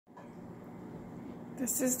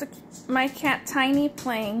This is my cat Tiny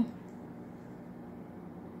playing.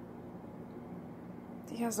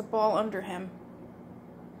 He has a ball under him.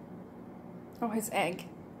 Oh, his egg.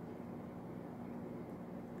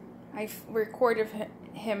 I've recorded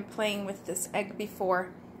him playing with this egg before,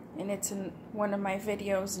 and it's in one of my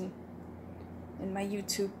videos in my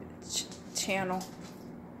YouTube channel.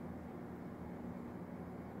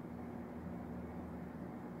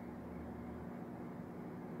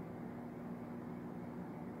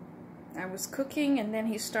 I was cooking, and then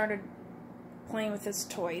he started playing with his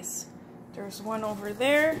toys. There's one over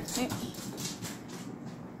there.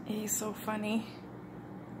 He's so funny.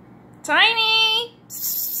 Tiny!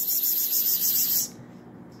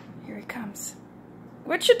 Here he comes.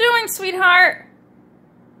 What you doing, sweetheart?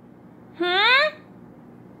 Hmm?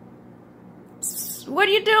 What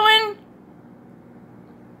are you doing?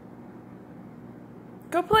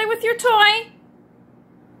 Go play with your toy.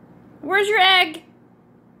 Where's your egg?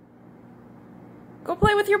 Go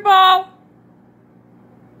play with your ball.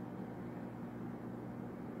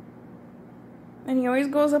 And he always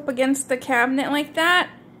goes up against the cabinet like that,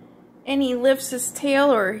 and he lifts his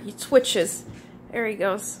tail or he twitches. There he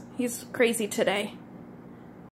goes. He's crazy today.